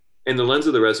And the lens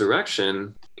of the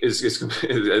resurrection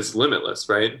is limitless,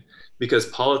 right? Because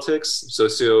politics,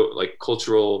 socio, like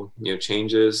cultural,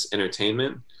 changes,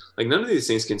 entertainment, like none of these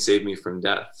things can save me from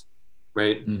death,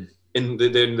 right? Mm. And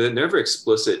they're never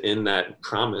explicit in that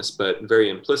promise, but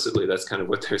very implicitly, that's kind of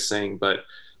what they're saying. But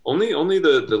only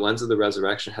the lens of the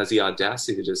resurrection has the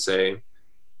audacity to just say,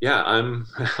 yeah, I'm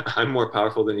I'm more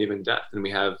powerful than even death, and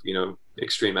we have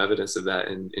extreme evidence of that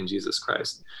in Jesus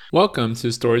Christ. Welcome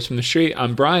to Stories from the Street.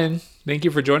 I'm Brian. Thank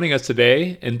you for joining us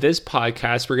today. In this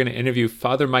podcast, we're going to interview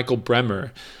Father Michael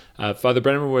Bremer. Father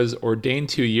Bremer was ordained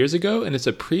 2 years ago and is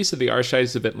a priest of the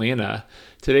Archdiocese of Atlanta.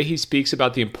 Today, he speaks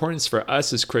about the importance for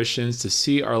us as Christians to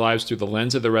see our lives through the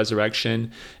lens of the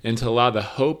resurrection and to allow the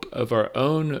hope of our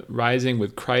own rising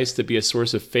with Christ to be a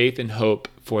source of faith and hope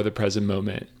for the present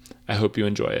moment. I hope you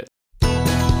enjoy it. Give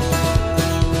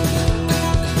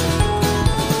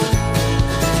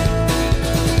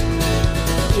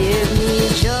me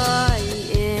joy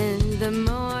in the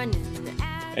morning.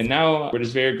 And now we're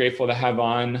just very grateful to have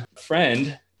on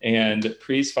friend and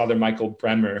priest, Father Michael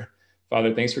Bremer.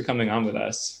 Father, thanks for coming on with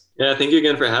us. Yeah, thank you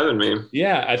again for having me.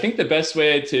 Yeah, I think the best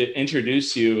way to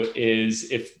introduce you is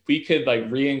if we could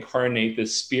reincarnate the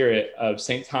spirit of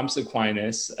St. Thomas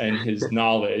Aquinas and his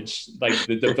knowledge, like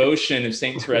the devotion of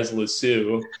St. Therese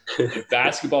Lisieux, the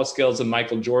basketball skills of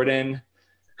Michael Jordan,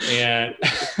 and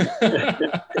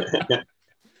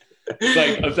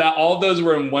if that all those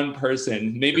were in one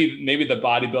person, maybe the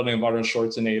bodybuilding of Arnold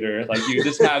Schwarzenegger, you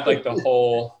just have the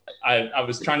whole. I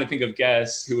was trying to think of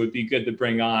guests who would be good to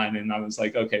bring on, and I was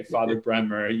like, okay, Father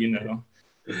Bremer,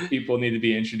 people need to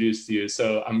be introduced to you.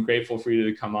 So I'm grateful for you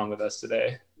to come on with us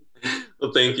today.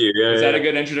 Well, thank you. Yeah, Is that a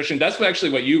good introduction? That's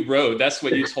what you wrote. That's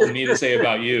what you told me to say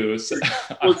about you. So.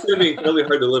 Well, it's going to be incredibly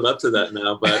hard to live up to that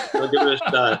now, but I'll give it a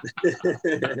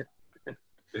shot.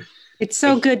 It's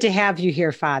so good to have you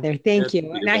here, Father. Thank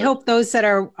you. And I hope those that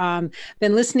are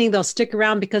been listening, they'll stick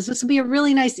around because this will be a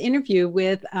really nice interview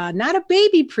with not a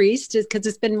baby priest, because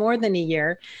it's been more than a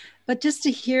year, but just to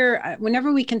hear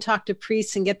whenever we can talk to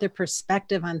priests and get their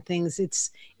perspective on things,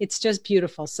 it's just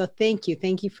beautiful. So thank you.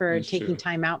 Thank you for taking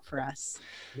time out for us.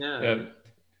 Yeah.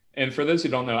 And for those who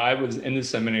don't know, I was in the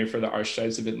seminary for the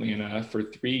Archdiocese of Atlanta for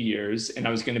 3 years, and I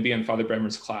was going to be in Father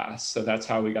Bremer's class. So that's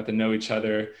how we got to know each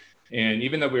other. And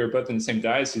even though we were both in the same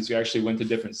diocese, we actually went to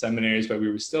different seminaries, but we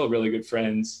were still really good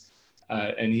friends.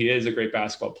 And he is a great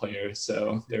basketball player.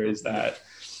 So there is that.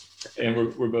 And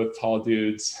we're both tall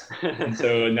dudes. And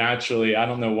so naturally, I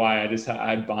don't know why,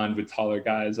 I bond with taller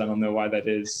guys. I don't know why that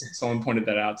is. Someone pointed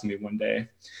that out to me one day.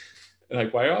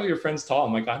 Why are all your friends tall?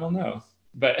 I'm like, I don't know.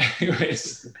 But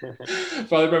anyways,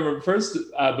 Father Bremer, first,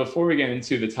 before we get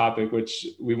into the topic, which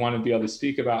we want to be able to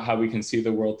speak about how we can see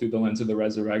the world through the lens of the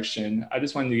resurrection, I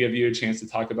just wanted to give you a chance to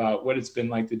talk about what it's been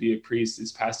like to be a priest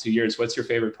these past 2 years. What's your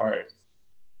favorite part?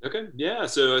 Okay. Yeah.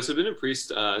 So I've been a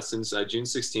priest since June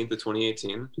 16th of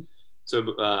 2018.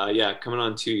 So coming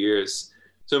on 2 years.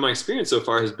 So my experience so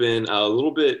far has been a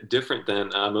little bit different than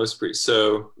most priests.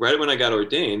 So right when I got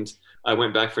ordained, I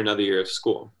went back for another year of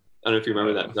school. I don't know if you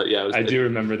remember that, but yeah, I do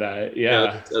remember that.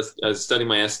 Yeah. I was studying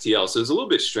my STL, so it was a little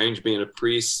bit strange being a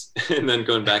priest and then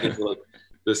going back into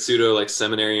the pseudo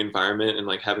seminary environment and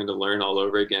having to learn all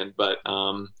over again. But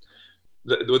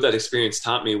what that experience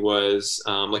taught me was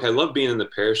I love being in the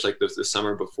parish the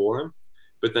summer before,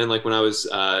 but then when I was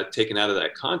taken out of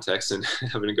that context and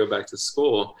having to go back to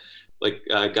school,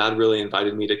 God really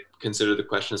invited me to consider the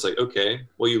question is okay,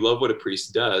 well, you love what a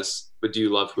priest does, but do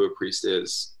you love who a priest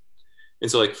is? And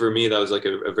so for me, that was a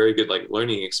very good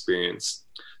learning experience.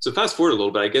 So fast forward a little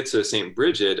bit, I get to St.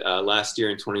 Bridget last year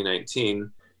in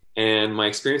 2019. And my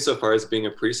experience so far as being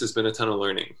a priest has been a ton of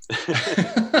learning.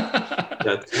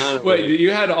 Wait,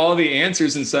 you had all the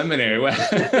answers in seminary.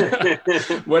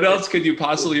 What else could you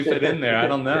possibly fit in there? I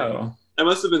don't know. I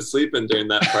must have been sleeping during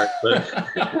that part.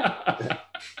 But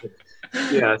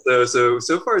yeah, so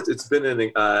far it's been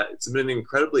an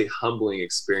incredibly humbling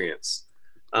experience.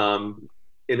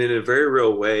 And in a very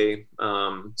real way.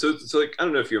 So I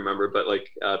don't know if you remember, but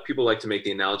people like to make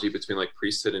the analogy between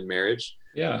priesthood and marriage.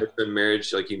 Yeah. In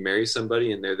marriage, you marry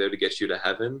somebody and they're there to get you to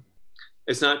heaven.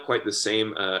 It's not quite the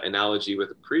same analogy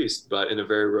with a priest, but in a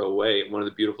very real way, one of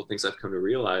the beautiful things I've come to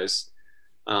realize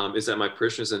is that my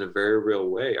parishioners in a very real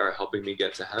way are helping me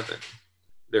get to heaven.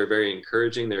 They're very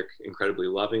encouraging. They're incredibly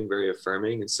loving, very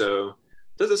affirming. And so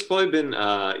that's probably been,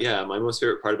 my most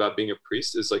favorite part about being a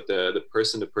priest is the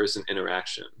person-to-person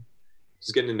interaction.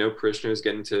 Just getting to know parishioners,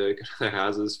 getting to go to their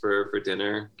houses for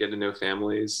dinner, getting to know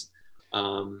families.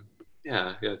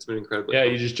 It's been incredible. Yeah,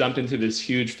 you just jumped into this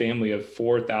huge family of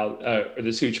 4,000, or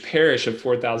this huge parish of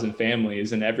 4,000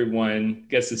 families, and everyone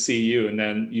gets to see you. And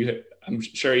then I'm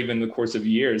sure even in the course of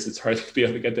years, it's hard to be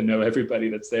able to get to know everybody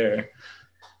that's there.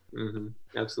 Mm-hmm.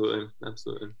 Absolutely.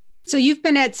 So you've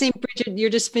been at St. Bridget, you're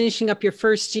just finishing up your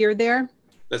first year there?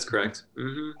 That's correct.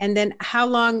 Mm-hmm. And then how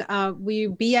long will you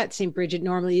be at St. Bridget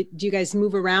normally? Do you guys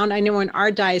move around? I know in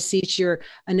our diocese, you're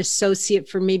an associate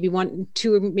for maybe 1,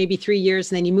 2, maybe 3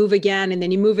 years, and then you move again, and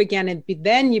then you move again, and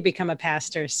then you become a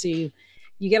pastor. So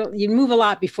you move a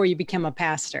lot before you become a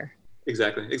pastor.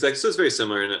 Exactly. So it's very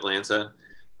similar in Atlanta.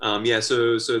 For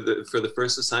the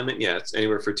first assignment, it's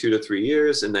anywhere for 2 to 3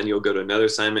 years, and then you'll go to another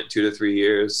assignment 2 to 3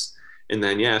 years, and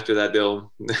then after that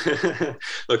they'll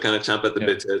kind of chomp at the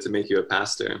bit to make you a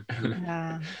pastor.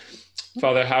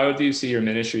 Father, how do you see your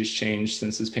ministries change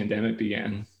since this pandemic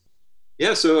began?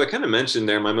 Yeah, so I kind of mentioned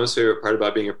there, my most favorite part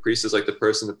about being a priest is like the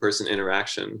person-to-person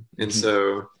interaction, and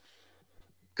so,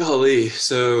 golly,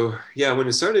 so when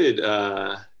it started,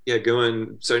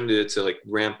 starting to like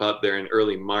ramp up there in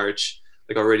early March.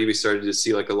 Like already we started to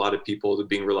see like a lot of people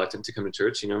being reluctant to come to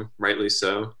church, rightly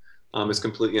so. It's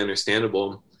completely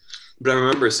understandable. But I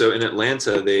remember, so in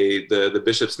Atlanta, the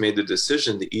bishops made the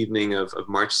decision the evening of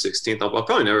March 16th. I'll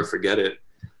probably never forget it.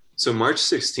 So March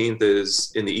 16th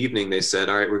is in the evening, they said,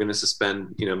 all right, we're going to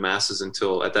suspend, masses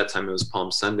until, at that time it was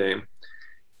Palm Sunday.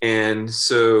 And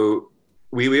so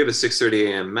we have a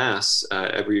 6:30 a.m. mass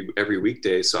every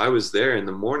weekday. So I was there in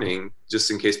the morning,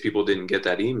 just in case people didn't get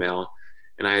that email.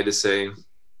 And I had to say,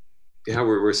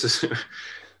 we're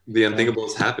the unthinkable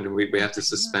has happened, and we have to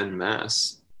suspend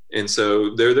mass. And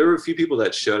so there were a few people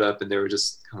that showed up, and they were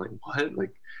just kind of like, what?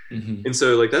 Like, and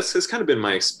so like that's kind of been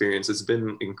my experience. It's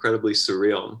been incredibly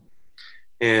surreal.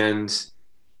 And so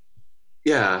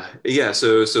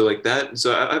like that.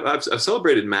 So I've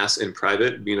celebrated mass in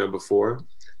private, before,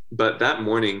 but that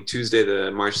morning, Tuesday,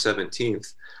 the March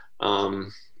 17th,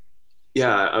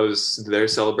 I was there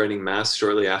celebrating mass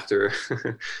shortly after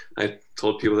I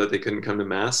told people that they couldn't come to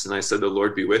mass, and I said, the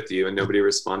Lord be with you, and nobody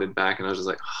responded back. And I was just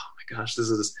like, oh my gosh, this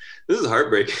is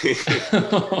heartbreaking.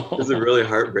 This is really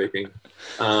heartbreaking.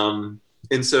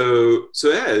 And so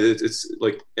it's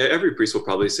like every priest will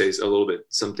probably say a little bit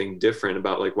something different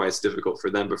about like why it's difficult for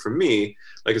them. But for me,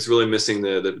 like it's really missing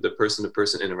the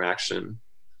person-to-person interaction.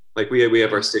 Like we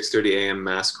have our 6:30 a.m.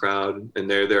 mass crowd, and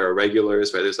there are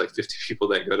regulars, right? There's like 50 people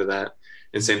that go to that.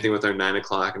 And same thing with our 9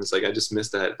 o'clock. And it's like, I just miss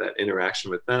that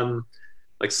interaction with them.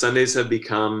 Like Sundays have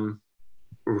become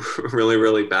really,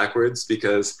 really backwards,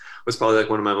 because what's probably like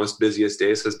one of my most busiest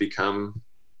days has become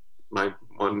my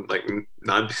one like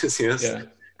non-busiest,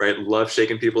 right? Love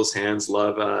shaking people's hands,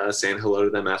 love saying hello to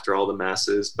them after all the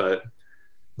masses. But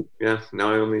now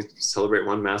I only celebrate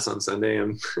one mass on Sunday.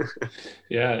 And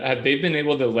have they been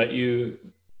able to let you,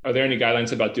 are there any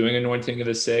guidelines about doing anointing of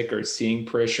the sick or seeing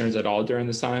parishioners at all during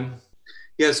this time?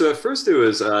 Yeah, so at first it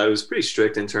was pretty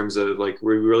strict in terms of like,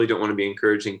 we really don't want to be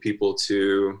encouraging people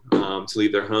to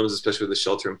leave their homes, especially with the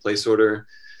shelter-in-place order.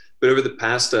 But over the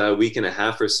past week and a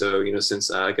half or so, since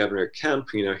Governor Kemp,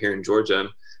 here in Georgia,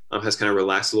 has kind of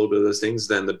relaxed a little bit of those things,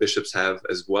 then the bishops have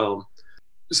as well.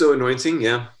 So anointing,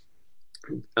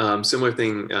 similar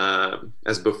thing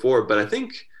as before, but I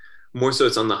think more so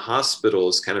it's on the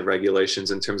hospital's kind of regulations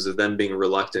in terms of them being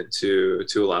reluctant to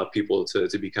allow people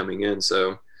to be coming in.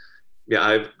 So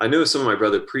I know some of my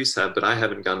brother priests have, but I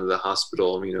haven't gone to the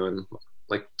hospital, in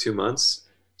like 2 months.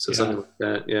 So something like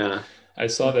that. Yeah. I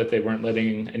saw that they weren't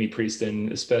letting any priests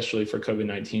in, especially for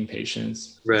COVID-19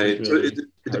 patients. Right. Really so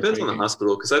it depends on the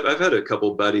hospital, because I've had a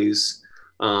couple buddies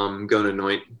go and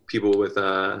anoint people with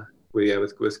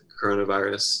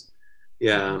coronavirus.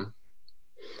 Yeah.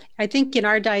 I think in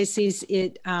our diocese,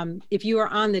 if you are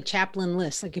on the chaplain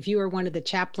list, like if you are one of the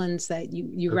chaplains that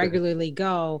you regularly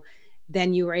go,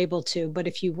 then you were able to. But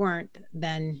if you weren't,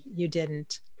 then you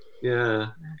didn't. Yeah.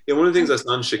 One of the things I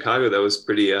saw in Chicago that was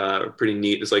pretty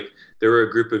neat is like there were a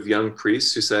group of young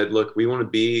priests who said, look, we want to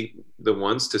be the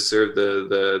ones to serve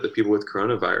the people with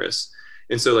coronavirus.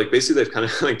 And so like basically they've kind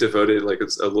of like devoted like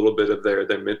it's a little bit of their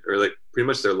or like pretty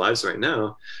much their lives right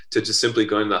now to just simply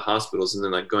going to the hospitals and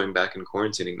then like going back and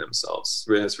quarantining themselves.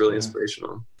 It's really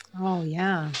inspirational. Oh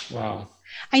yeah. Wow.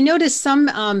 I noticed some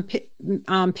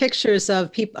pictures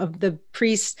of the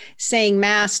priests saying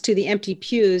mass to the empty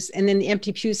pews, and then the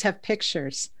empty pews have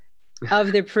pictures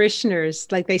of their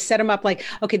parishioners. Like they set them up like,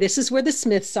 okay, this is where the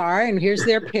Smiths are, and here's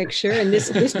their picture, and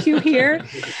this pew here.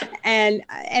 And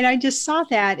I just saw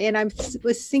that, and I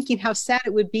was thinking how sad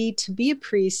it would be to be a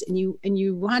priest and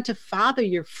you want to father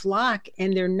your flock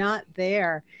and they're not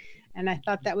there. And I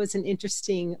thought that was an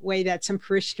interesting way that some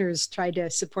parishioners try to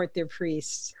support their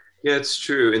priests. Yeah, it's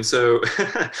true. And so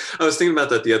I was thinking about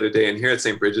that the other day, and here at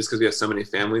St. Bridget's, because we have so many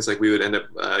families, like we would end up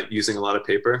using a lot of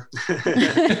paper. But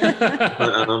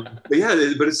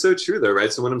yeah, but it's so true though,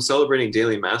 right? So when I'm celebrating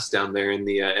daily mass down there in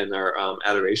the in our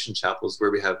adoration chapels where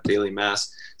we have daily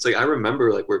mass, it's like I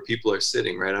remember like where people are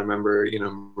sitting, right? I remember, you know,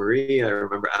 Marie, I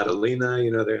remember Adelina, you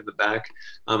know, they're in the back.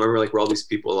 I remember like where all these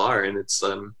people are, and it's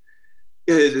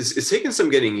yeah, it's taken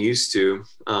some getting used to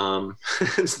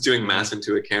doing mass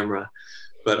into a camera.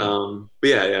 But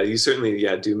yeah, you certainly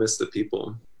do miss the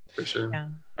people for sure. Yeah.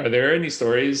 Are there any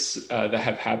stories that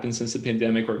have happened since the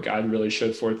pandemic where God really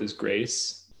showed forth his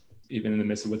grace, even in the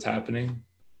midst of what's happening?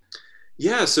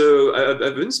 Yeah, so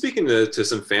I've been speaking to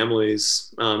some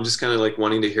families, just kind of like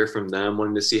wanting to hear from them,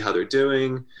 wanting to see how they're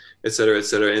doing, et cetera, et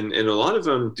cetera. And a lot of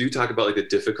them do talk about like the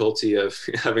difficulty of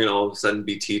having all of a sudden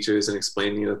be teachers and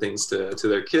explaining, you know, things to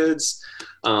their kids,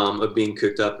 of being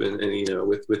cooked up and you know,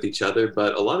 with each other.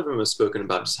 But a lot of them have spoken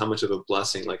about just how much of a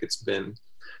blessing like it's been.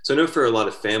 So I know for a lot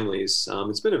of families,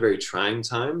 it's been a very trying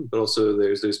time, but also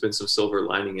there's been some silver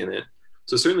lining in it.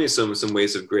 So certainly some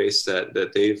ways of grace that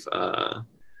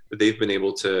they've been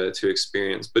able to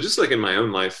experience. But just like in my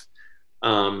own life,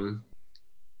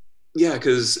 yeah,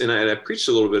 because and I preached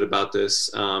a little bit about this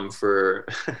for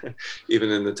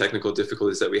even in the technical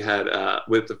difficulties that we had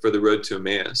for the road to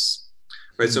Emmaus.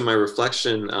 Right. So my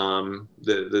reflection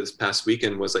this past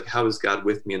weekend was like, how is God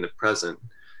with me in the present?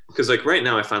 Because like right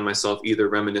now I find myself either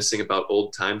reminiscing about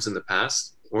old times in the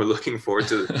past or looking forward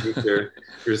to the future.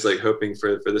 You're just like hoping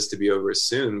for this to be over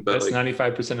soon. But that's like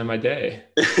 95% of my day.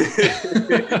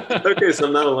 Okay, so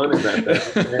I'm not alone in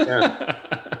that.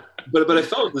 Yeah. But I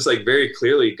felt this like very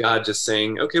clearly God just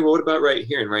saying, okay, well, what about right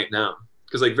here and right now?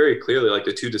 Because like very clearly, like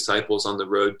the two disciples on the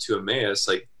road to Emmaus,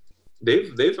 like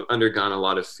they've undergone a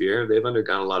lot of fear, they've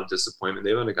undergone a lot of disappointment,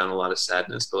 they've undergone a lot of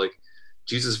sadness, but like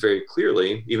Jesus very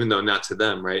clearly, even though not to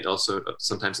them, right? Also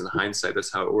sometimes in hindsight,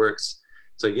 that's how it works.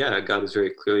 It's like, yeah, God is very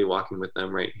clearly walking with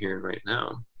them right here and right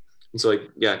now. And so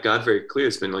like, yeah, God very clear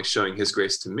has been like showing his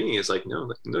grace to me is like,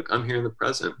 no, look, I'm here in the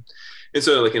present. And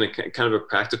so like in a kind of a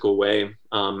practical way,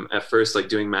 at first, like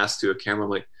doing mass to a camera, I'm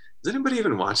like, is anybody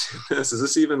even watching this? Is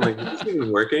this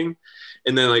even working?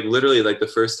 And then like literally like the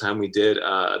first time we did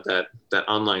that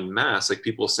online mass, like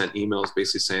people sent emails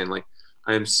basically saying like,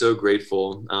 I am so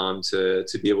grateful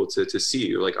to be able to see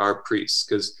you, like our priests,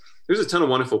 because there's a ton of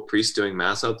wonderful priests doing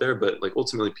mass out there, but like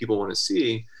ultimately people want to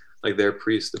see like their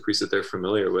priest, the priest that they're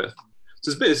familiar with.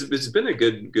 So it's been a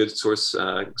good source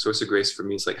of grace for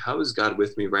me. It's like, how is God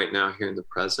with me right now here in the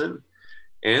present,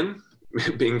 and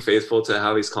being faithful to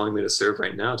how he's calling me to serve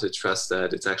right now, to trust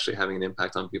that it's actually having an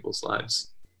impact on people's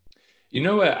lives. You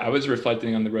know what? I was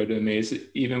reflecting on the road to Emmaus,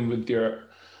 even with your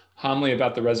homily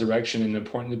about the resurrection and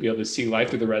important to be able to see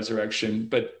life through the resurrection.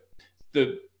 But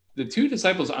the two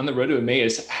disciples on the road to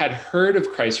Emmaus had heard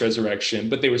of Christ's resurrection,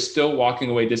 but they were still walking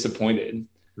away disappointed.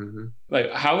 Mm-hmm.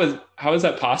 Like, how is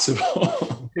that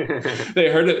possible? They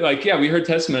heard it, like, yeah, we heard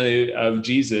testimony of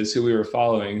Jesus, who we were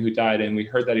following, who died, and we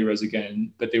heard that he rose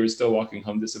again, but they were still walking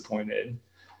home disappointed.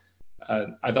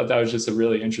 I thought that was just a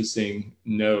really interesting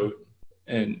note.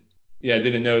 And yeah, I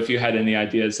didn't know if you had any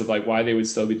ideas of like why they would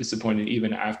still be disappointed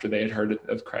even after they had heard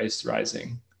of Christ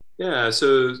rising. Yeah.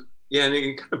 So yeah, and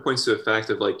it kind of points to a fact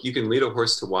of like, you can lead a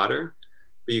horse to water,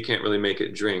 but you can't really make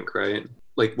it drink, right?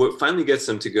 Like what finally gets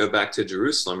them to go back to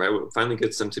Jerusalem, right? What finally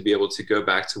gets them to be able to go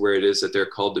back to where it is that they're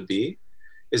called to be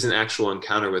is an actual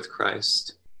encounter with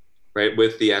Christ, right?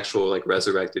 With the actual like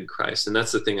resurrected Christ. And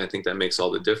that's the thing I think that makes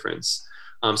all the difference.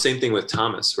 Same thing with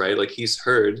Thomas, right? Like he's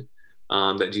heard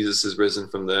that Jesus is risen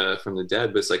from the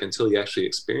dead, but it's like until he actually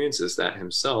experiences that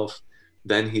himself,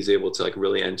 then he's able to like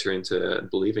really enter into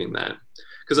believing that.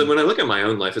 Because like when I look at my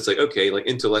own life, it's like, okay, like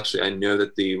intellectually, I know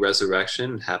that the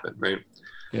resurrection happened, right?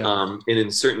 Yeah. And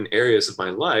in certain areas of my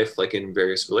life, like in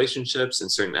various relationships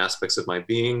and certain aspects of my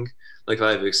being, like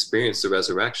I've experienced the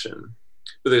resurrection.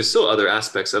 But there's still other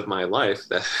aspects of my life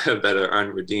that are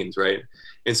unredeemed, right?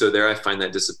 And so there I find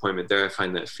that disappointment, there I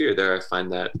find that fear, there I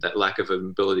find that lack of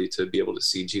ability to be able to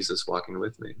see Jesus walking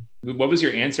with me. What was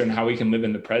your answer on how we can live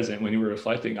in the present when you were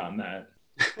reflecting on that?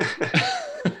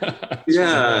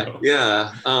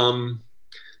 Yeah.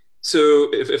 So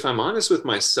if I'm honest with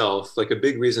myself, like a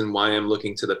big reason why I'm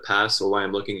looking to the past or why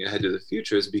I'm looking ahead to the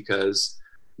future is because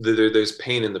there's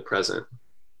pain in the present,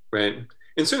 right?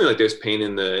 And certainly like there's pain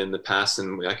in the past,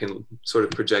 and I can sort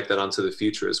of project that onto the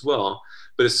future as well.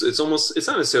 But it's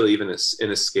not necessarily even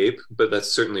an escape, but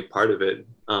that's certainly part of it.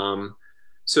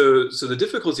 So the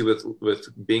difficulty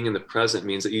with being in the present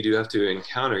means that you do have to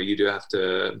encounter, you do have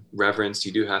to reverence,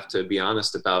 you do have to be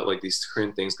honest about like these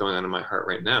current things going on in my heart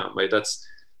right now, right? That's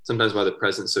sometimes why the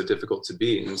present's so difficult to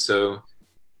be. And so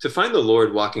to find the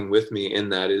Lord walking with me in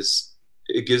that is,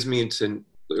 it gives me to,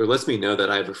 or lets me know that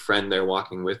I have a friend there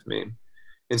walking with me.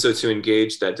 And so to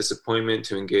engage that disappointment,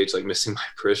 to engage like missing my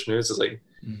parishioners is like,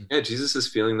 yeah, Jesus is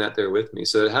feeling that they're with me.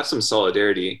 So to have some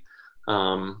solidarity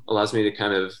allows me to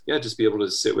kind of, just be able to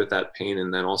sit with that pain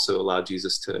and then also allow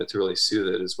Jesus to really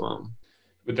soothe it as well.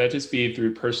 Would that just be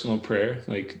through personal prayer,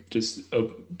 like just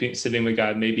sitting with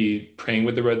God, maybe praying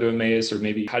with the road to Emmaus, or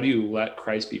maybe how do you let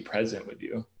Christ be present with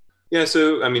you? Yeah.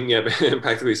 So, I mean,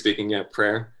 practically speaking,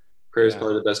 prayer is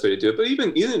probably the best way to do it. But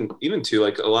even too,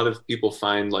 like a lot of people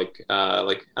find like, I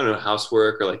don't know,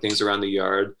 housework or like things around the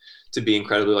yard to be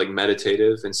incredibly like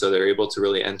meditative. And so they're able to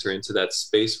really enter into that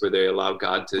space where they allow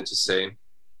God to just say,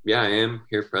 I am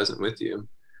here present with you.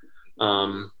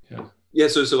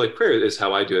 So like prayer is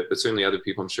how I do it, but certainly other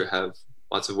people I'm sure have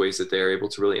lots of ways that they are able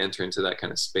to really enter into that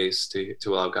kind of space to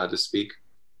allow God to speak.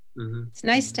 Mm-hmm. It's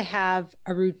nice to have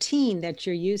a routine that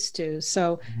you're used to.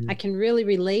 So I can really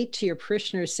relate to your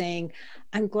parishioners saying,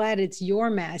 I'm glad it's your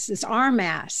mass. It's our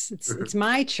mass. It's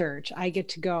my church. I get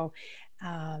to go.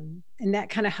 And that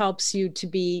kind of helps you to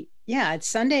be, it's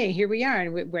Sunday. Here we are,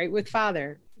 and right with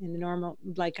Father in the normal,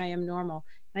 like I am normal.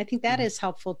 And I think that is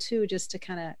helpful too, just to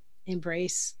kind of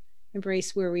embrace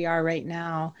where we are right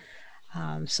now.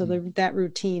 That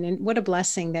routine, and what a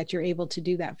blessing that you're able to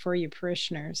do that for your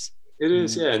parishioners. It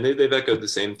is, and they've echoed the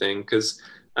same thing, because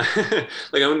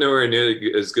like I'm nowhere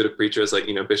near as good a preacher as like,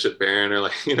 Bishop Barron or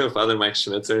like, Father Mike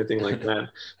Schmitz or anything like that.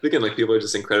 Again, like people are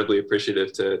just incredibly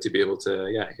appreciative to be able to,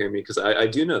 hear me, because I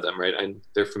do know them, right?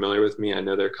 They're familiar with me. I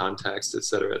know their contacts, et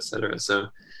cetera, et cetera. So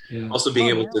also being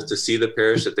able to see the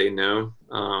parish that they know,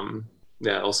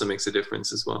 also makes a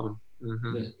difference as well.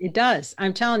 Mm-hmm. It does.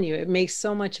 I'm telling you, it makes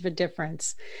so much of a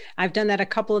difference. I've done that a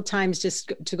couple of times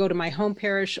just to go to my home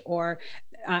parish, or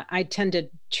I tend to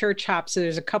church hop. So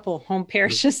there's a couple of home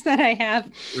parishes that I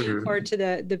have, or to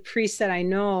the priest that I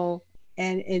know.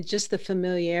 And it just the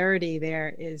familiarity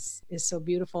there is so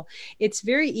beautiful. It's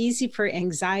very easy for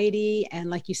anxiety. And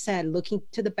like you said, looking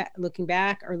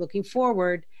back or looking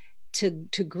forward to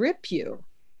grip you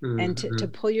and to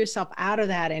pull yourself out of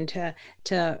that, and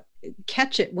to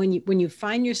catch it when you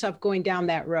find yourself going down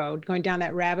that road, going down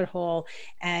that rabbit hole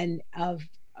and of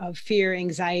fear,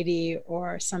 anxiety,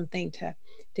 or something, to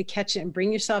catch it and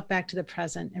bring yourself back to the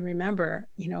present. And remember,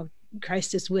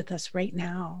 Christ is with us right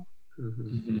now.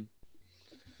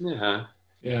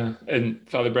 Yeah. And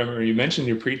Father Bremer, you mentioned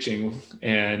your preaching,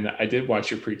 and I did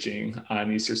watch your preaching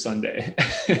on Easter Sunday.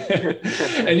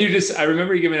 And I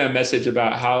remember you giving a message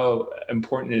about how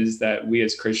important it is that we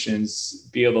as Christians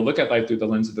be able to look at life through the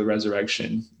lens of the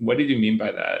resurrection. What did you mean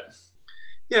by that?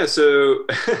 Yeah. So,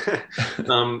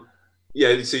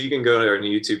 so you can go to our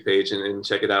YouTube page and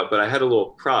check it out. But I had a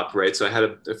little prop, right? So I had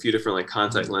a few different like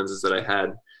contact lenses that I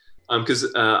had,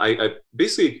 because I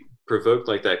basically provoked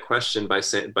like that question by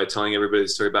telling everybody the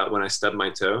story about when I stubbed my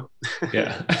toe.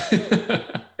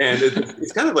 And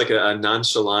it's kind of like a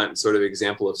nonchalant sort of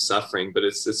example of suffering, but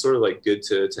it's sort of like good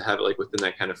to have it like within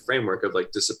that kind of framework of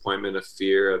like disappointment, of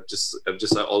fear, of just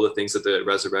all the things that the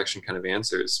resurrection kind of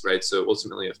answers, right? So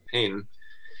ultimately of pain.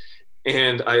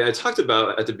 And I talked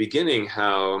about at the beginning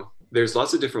how there's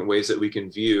lots of different ways that we can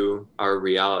view our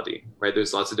reality, right?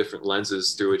 There's lots of different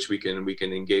lenses through which we can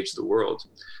engage the world.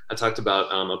 I talked about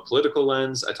a political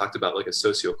lens. I talked about like a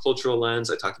sociocultural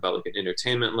lens. I talked about like an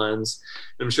entertainment lens.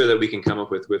 And I'm sure that we can come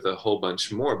up with a whole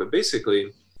bunch more. But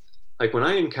basically, like when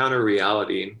I encounter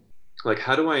reality, like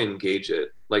how do I engage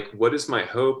it? Like what is my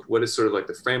hope? What is sort of like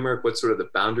the framework? What's sort of the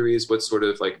boundaries? What sort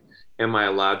of like am I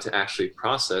allowed to actually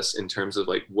process in terms of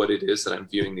like what it is that I'm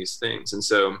viewing these things? And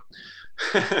so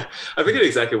I forget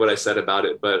exactly what I said about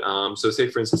it, but so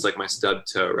say for instance, like my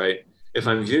stubbed toe, right? If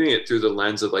I'm viewing it through the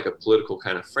lens of like a political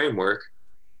kind of framework,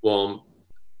 well,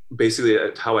 basically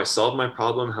how I solve my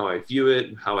problem, how I view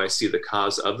it, how I see the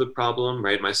cause of the problem,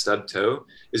 right? My stubbed toe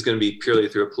is going to be purely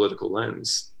through a political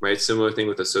lens, right? Similar thing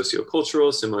with a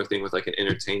sociocultural, similar thing with like an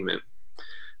entertainment.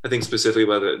 I think specifically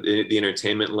about the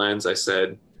entertainment lens, I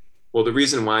said, well, the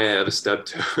reason why I have a stubbed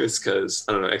toe is because,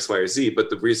 I don't know, X, Y, or Z, but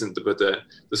the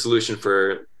solution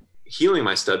for healing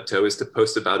my stubbed toe is to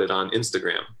post about it on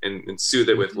Instagram and soothe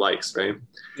it with likes, right?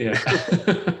 Yeah.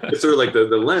 It's sort of like the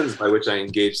lens by which I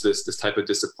engage this type of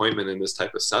disappointment and this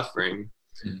type of suffering.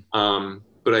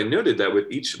 But I noted that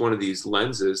with each one of these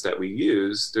lenses that we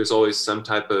use, there's always some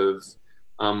type of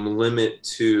limit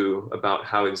about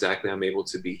how exactly I'm able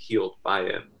to be healed by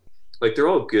it. Like they're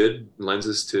all good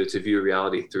lenses to view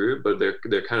reality through, but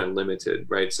they're kind of limited,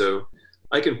 right? So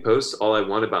I can post all I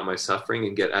want about my suffering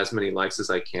and get as many likes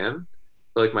as I can,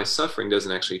 but like my suffering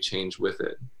doesn't actually change with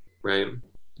it, right?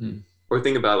 or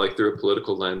think about like through a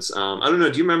political lens. I don't know.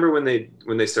 Do you remember when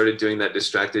they started doing that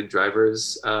distracted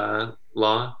drivers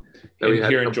law that we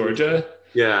had here in Georgia?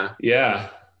 Yeah. Yeah.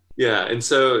 Yeah. And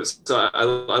so I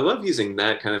love using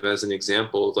that kind of as an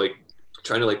example of like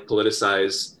trying to like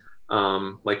politicize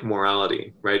like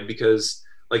morality, right? Because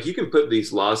like you can put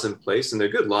these laws in place and they're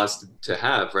good laws to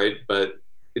have, right? But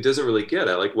it doesn't really get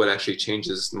at like what actually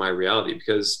changes my reality.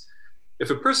 Because if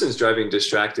a person's driving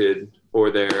distracted or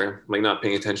they're like not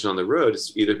paying attention on the road,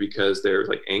 it's either because they're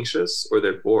like anxious or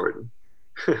they're bored,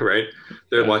 right?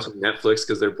 They're watching Netflix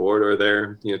because they're bored, or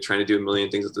they're, you know, trying to do a million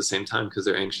things at the same time because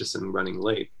they're anxious and running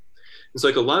late. It's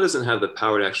like a law doesn't have the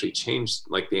power to actually change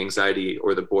like the anxiety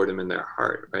or the boredom in their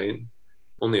heart, right?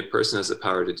 Only a person has the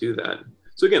power to do that.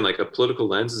 So again, like a political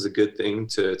lens is a good thing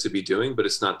to be doing, but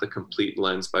it's not the complete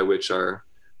lens by which our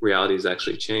realities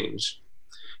actually change.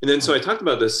 And then, so I talked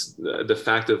about this, the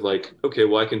fact of like, okay,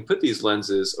 well, I can put these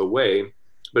lenses away,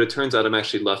 but it turns out I'm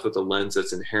actually left with a lens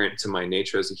that's inherent to my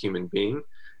nature as a human being,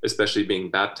 especially being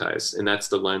baptized. And that's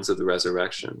the lens of the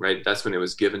resurrection, right? That's when it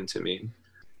was given to me.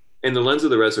 And the lens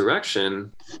of the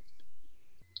resurrection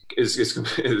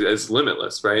is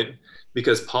limitless, right?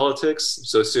 Because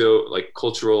politics, like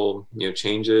cultural, you know,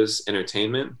 changes,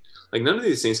 entertainment, like none of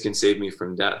these things can save me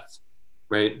from death,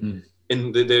 right?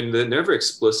 And they're never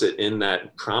explicit in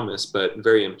that promise, but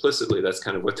very implicitly, that's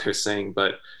kind of what they're saying.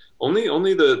 But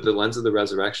only the lens of the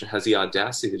resurrection has the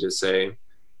audacity to just say,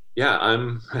 yeah,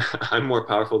 I'm more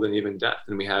powerful than even death.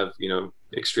 And we have, you know,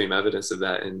 extreme evidence of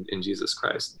that in Jesus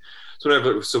Christ.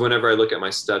 So whenever I look at my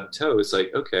stubbed toe, it's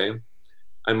like, okay,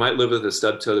 I might live with a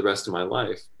stubbed toe the rest of my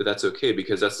life, but that's okay,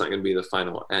 because that's not going to be the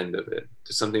final end of it.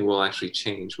 Something will actually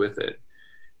change with it.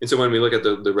 And so when we look at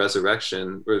the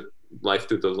resurrection, or life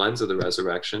through the lens of the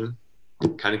resurrection,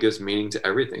 it kind of gives meaning to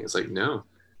everything. It's like, no,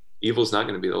 evil's not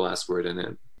going to be the last word in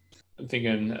it. I'm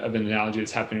thinking of an analogy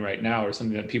that's happening right now, or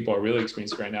something that people are really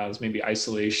experiencing right now, is maybe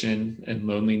isolation and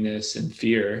loneliness and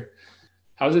fear.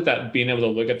 How is it that being able to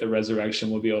look at the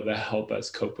resurrection will be able to help us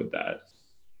cope with that?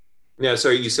 Yeah,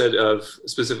 sorry, you said of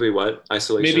specifically what?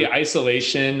 Isolation? Maybe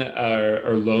isolation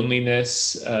or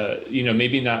loneliness, you know,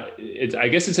 maybe not. I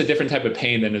guess it's a different type of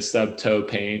pain than a stub toe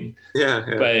pain. Yeah.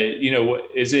 But, you know,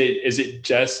 is it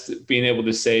just being able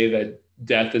to say that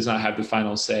death does not have the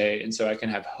final say, and so I can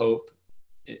have hope?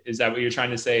 Is that what you're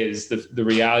trying to say? Is the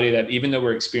reality that even though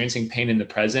we're experiencing pain in the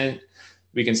present,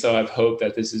 we can still have hope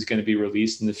that this is going to be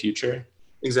released in the future?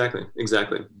 Exactly.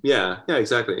 Yeah,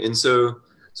 exactly. And so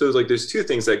like there's two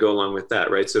things that go along with that,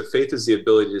 right? So faith is the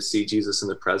ability to see Jesus in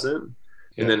the present,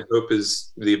 and then hope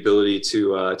is the ability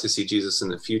to see Jesus in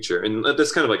the future. And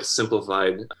that's kind of like a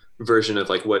simplified version of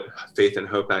like what faith and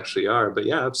hope actually are. But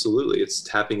yeah, absolutely, it's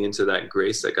tapping into that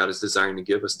grace that God is desiring to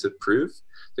give us to prove,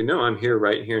 like, no, I'm here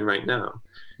and right now.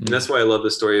 And that's why I love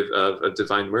the story of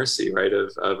divine mercy, right?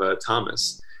 Of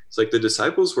Thomas. It's like the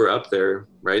disciples were up there,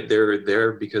 right? They were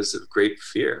there because of great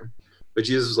fear, but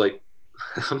Jesus was like,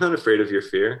 I'm not afraid of your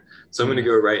fear. So I'm going to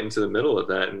go right into the middle of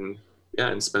that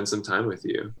and spend some time with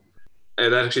you.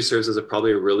 And that actually serves as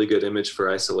probably a really good image for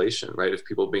isolation, right? Of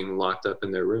people being locked up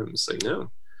in their rooms. Like,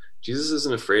 no, Jesus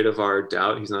isn't afraid of our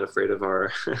doubt. He's not afraid of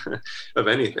our, of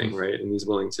anything, right? And he's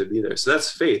willing to be there. So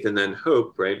that's faith. And then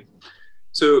hope, right?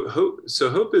 So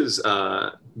hope is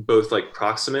both like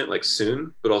proximate, like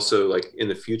soon, but also like in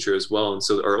the future as well. And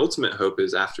so our ultimate hope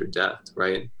is after death,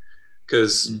 right?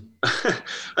 Because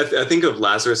I think of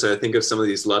Lazarus, I think of some of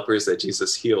these lepers that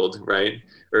Jesus healed, right?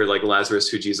 Or like Lazarus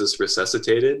who Jesus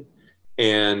resuscitated.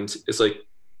 And it's like,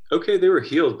 okay, they were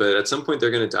healed, but at some point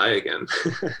they're going to die again.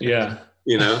 Yeah.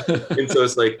 You know? And so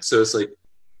it's like,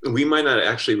 we might not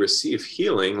actually receive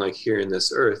healing like here in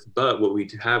this earth, but what we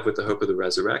have with the hope of the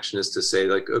resurrection is to say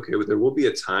like, okay, well, there will be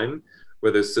a time,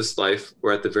 whether it's this life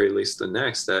or at the very least the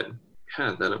next, that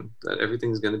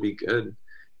everything's going to be good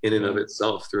in and of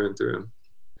itself through and through.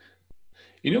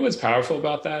 You know what's powerful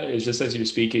about that is, just as you're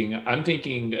speaking, I'm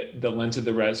thinking the lens of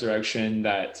the resurrection,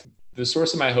 that the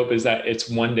source of my hope is that it's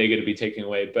one day going to be taken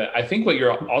away. But I think what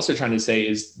you're also trying to say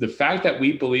is the fact that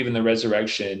we believe in the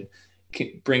resurrection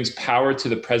brings power to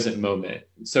the present moment.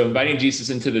 So inviting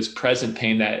Jesus into this present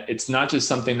pain, that it's not just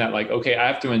something that like, okay, I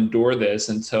have to endure this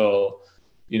until,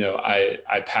 you know,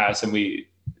 I pass and we,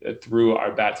 through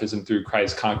our baptism, through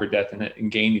Christ, conquer death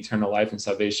and gain eternal life and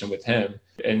salvation with him.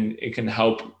 And it can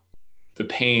help the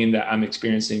pain that I'm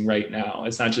experiencing right now.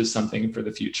 It's not just something for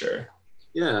the future.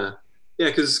 Yeah.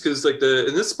 Cause like and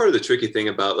this is part of the tricky thing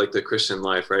about like the Christian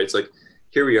life, right? It's like,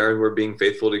 here we are and we're being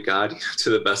faithful to God to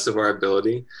the best of our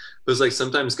ability. But it's like,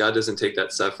 sometimes God doesn't take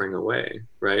that suffering away,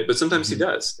 right? But sometimes he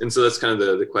does. And so that's kind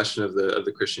of the question of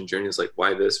the Christian journey, is like,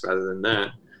 why this rather than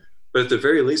that? But at the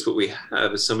very least, what we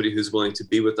have is somebody who's willing to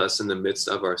be with us in the midst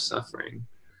of our suffering,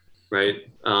 right?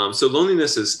 So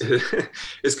loneliness is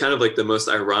is kind of like the most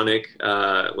ironic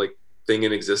like thing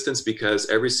in existence, because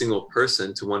every single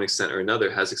person, to one extent or another,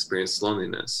 has experienced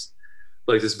loneliness.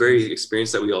 Like this very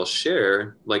experience that we all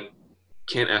share, like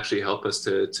can't actually help us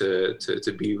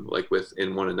to be like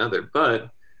within one another.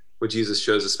 But what Jesus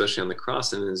shows, especially on the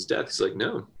cross and in his death, he's like,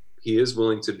 no, he is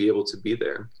willing to be able to be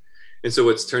there. And so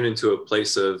what's turned into a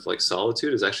place of like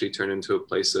solitude is actually turned into a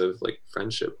place of like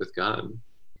friendship with God.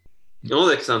 And all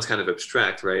that sounds kind of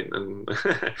abstract, right? And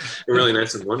really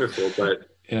nice and wonderful, but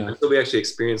until we actually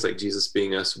experience like Jesus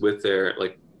being us with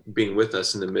like being with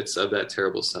us in the midst of that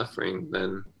terrible suffering,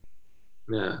 then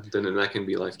that can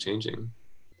be life-changing.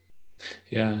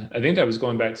 Yeah, I think that was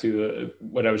going back to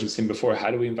what I was just saying before. How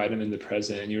do we invite him in the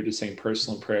present? And you were just saying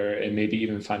personal prayer, and maybe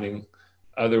even finding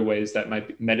other ways that might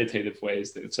be meditative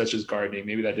ways, such as gardening.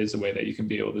 Maybe that is a way that you can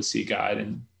be able to see God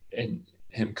and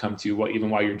him come to you,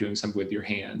 even while you're doing something with your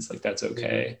hands. Like that's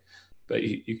okay, but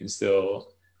you can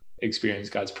still experience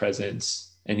God's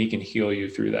presence, and he can heal you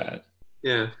through that.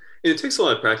 Yeah. And it takes a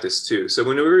lot of practice too. So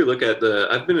whenever we look at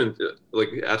I've been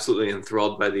absolutely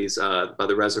enthralled by these, by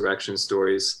the resurrection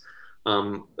stories.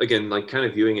 Again, like kind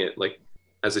of viewing it like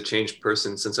as a changed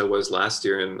person since I was last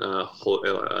year in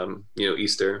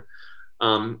Easter,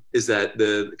 is that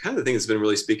the kind of thing that's been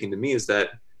really speaking to me is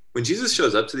that when Jesus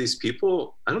shows up to these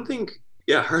people, I don't think,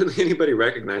 hardly anybody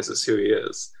recognizes who he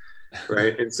is,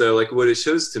 right? And so like what it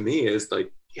shows to me is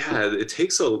like, it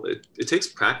takes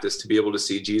practice to be able to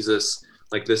see Jesus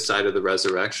like this side of the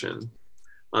resurrection.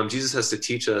 Jesus has to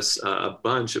teach us a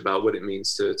bunch about what it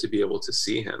means to be able to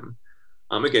see him.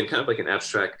 Again, kind of like an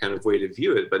abstract kind of way to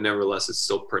view it, but nevertheless, it's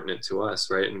still pertinent to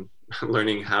us, right? And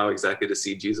learning how exactly to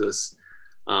see Jesus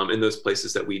in those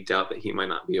places that we doubt that he might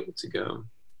not be able to go.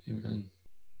 Amen.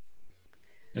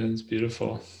 And it's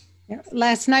beautiful.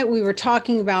 Last night we were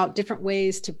talking about different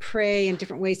ways to pray and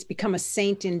different ways to become a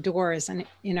saint indoors and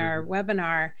in our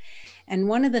webinar. And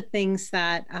one of the things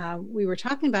that we were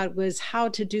talking about was how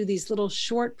to do these little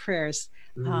short prayers,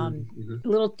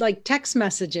 little like text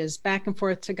messages back and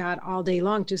forth to God all day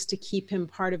long, just to keep him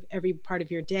part of every part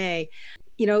of your day.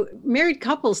 You know, married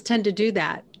couples tend to do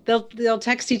that. They'll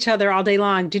text each other all day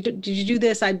long. Did you do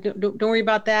this? Don't worry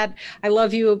about that. I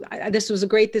love you. This was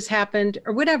this happened,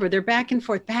 or whatever. They're back and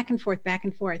forth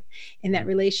in that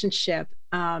relationship.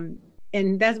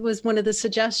 And that was one of the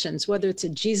suggestions, whether it's a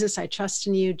Jesus, I trust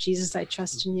in you. Jesus, I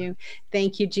trust in you.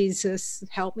 Thank you, Jesus.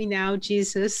 Help me now,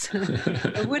 Jesus.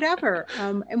 Or whatever.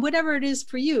 And whatever it is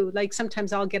for you. Like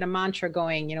sometimes I'll get a mantra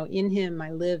going, in him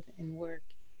I live and work.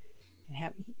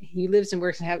 He lives and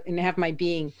works and have my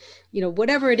being,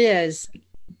 whatever it is.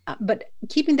 But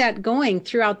keeping that going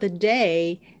throughout the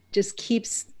day just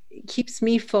keeps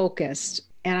me focused.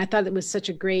 And I thought it was such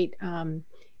a great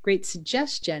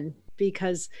suggestion,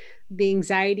 because the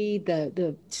anxiety,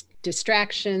 the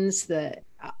distractions, the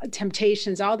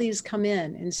temptations, all these come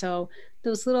in. And so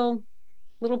those little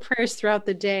prayers throughout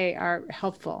the day are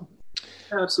helpful.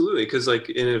 Absolutely. Because like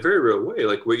in a very real way,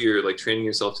 like what you're like training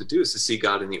yourself to do is to see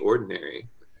God in the ordinary,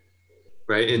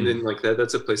 right? And then like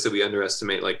that's a place that we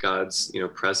underestimate, like God's,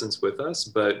 presence with us.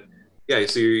 But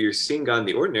so you're seeing God in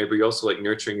the ordinary, but you're also like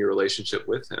nurturing your relationship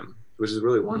with him, which is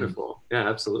really wonderful. Yeah,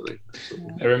 absolutely.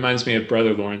 It reminds me of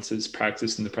Brother Lawrence's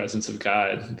Practice in the Presence of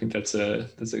God. I think that's a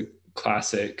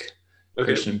classic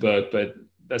Christian book, but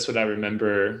that's what I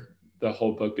remember the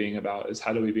whole book being about, is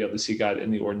how do we be able to see God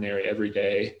in the ordinary every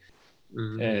day?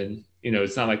 And,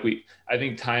 it's not like I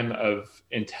think time of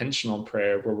intentional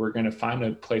prayer where we're going to find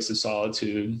a place of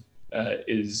solitude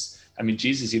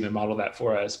Jesus even modeled that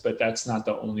for us, but that's not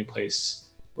the only place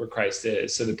where Christ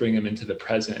is. So to bring him into the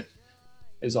present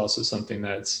is also something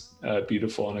that's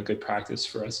beautiful and a good practice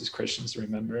for us as Christians to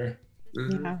remember.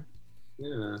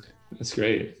 Yeah. That's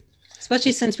great.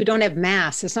 Especially since we don't have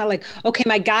mass. It's not like, okay,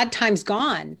 my God time's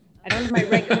gone. I don't have my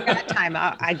regular God time.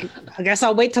 I guess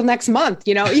I'll wait till next month.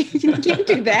 You can't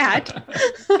do that.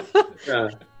 Yeah,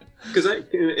 because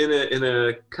in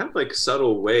a kind of like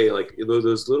subtle way, like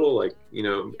those little like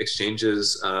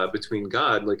exchanges between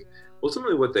God, like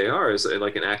ultimately what they are is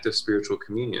like an act of spiritual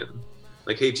communion.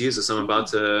 Like, hey Jesus, I'm about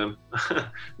to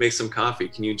make some coffee.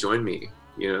 Can you join me?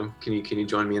 Can you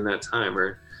join me in that time?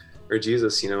 Or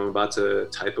Jesus, I'm about to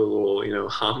type a little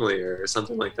homily or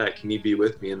something like that. Can you be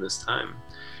with me in this time?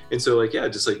 And so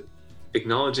just like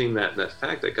acknowledging that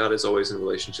fact that God is always in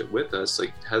relationship with us,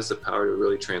 like has the power to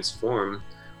really transform,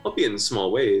 albeit in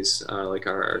small ways, like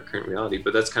our current reality.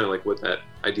 But that's kind of like what that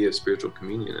idea of spiritual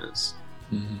communion is.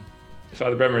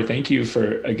 Father Bremer, thank you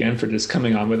for just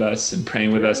coming on with us and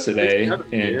praying with us today,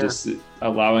 and just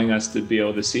allowing us to be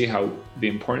able to see how the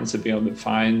importance of being able to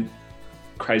find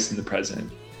Christ in the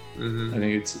present. I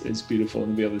think it's beautiful to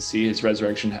be able to see his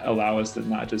resurrection allow us to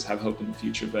not just have hope in the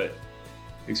future, but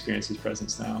experience his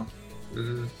presence now.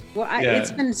 Well,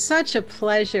 it's been such a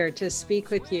pleasure to speak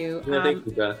with you. Thank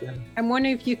you, Beth. I'm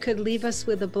wondering if you could leave us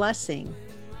with a blessing.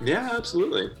 Yeah,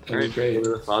 absolutely. That'd be great. In the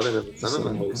name of the Father, and of the Son, and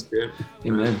of the Holy Spirit.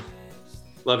 Amen.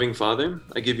 Loving Father,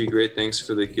 I give you great thanks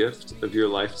for the gift of your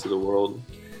life to the world.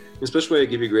 In a special way, I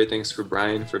give you great thanks for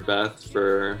Brian, for Beth,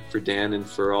 for Dan, and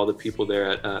for all the people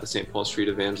there at St. Paul Street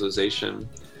Evangelization.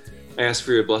 I ask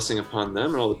for your blessing upon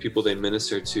them and all the people they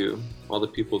minister to, all the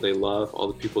people they love, all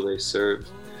the people they serve.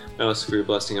 I ask for your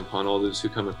blessing upon all those who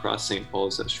come across St.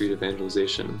 Paul's Street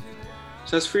Evangelization.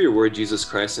 So ask for your word, Jesus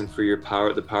Christ, and for your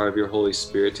power, the power of your Holy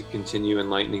Spirit, to continue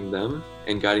enlightening them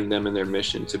and guiding them in their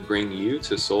mission to bring you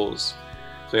to souls.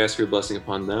 So I ask for your blessing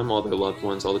upon them, all their loved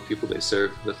ones, all the people they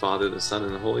serve, the Father, the Son,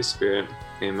 and the Holy Spirit.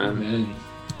 Amen.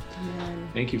 Amen.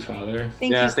 Thank you, Father.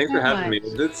 Thanks for having me.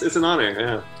 It's an honor.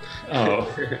 Yeah.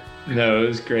 Oh, no, it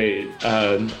was great.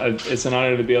 It's an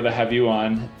honor to be able to have you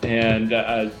on. And,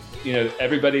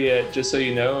 everybody, just so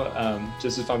you know,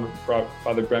 just as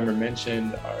Father Bremer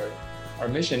mentioned, our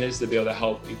mission is to be able to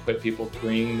help equip people,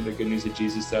 bring the good news of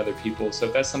Jesus to other people. So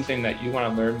if that's something that you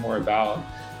want to learn more about,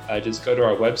 just go to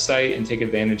our website and take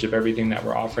advantage of everything that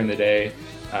we're offering today,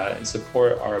 and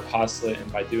support our apostolate.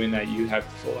 And by doing that, you have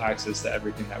full access to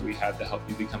everything that we have to help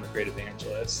you become a great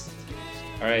evangelist.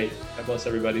 All right. God bless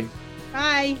everybody.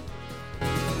 Bye.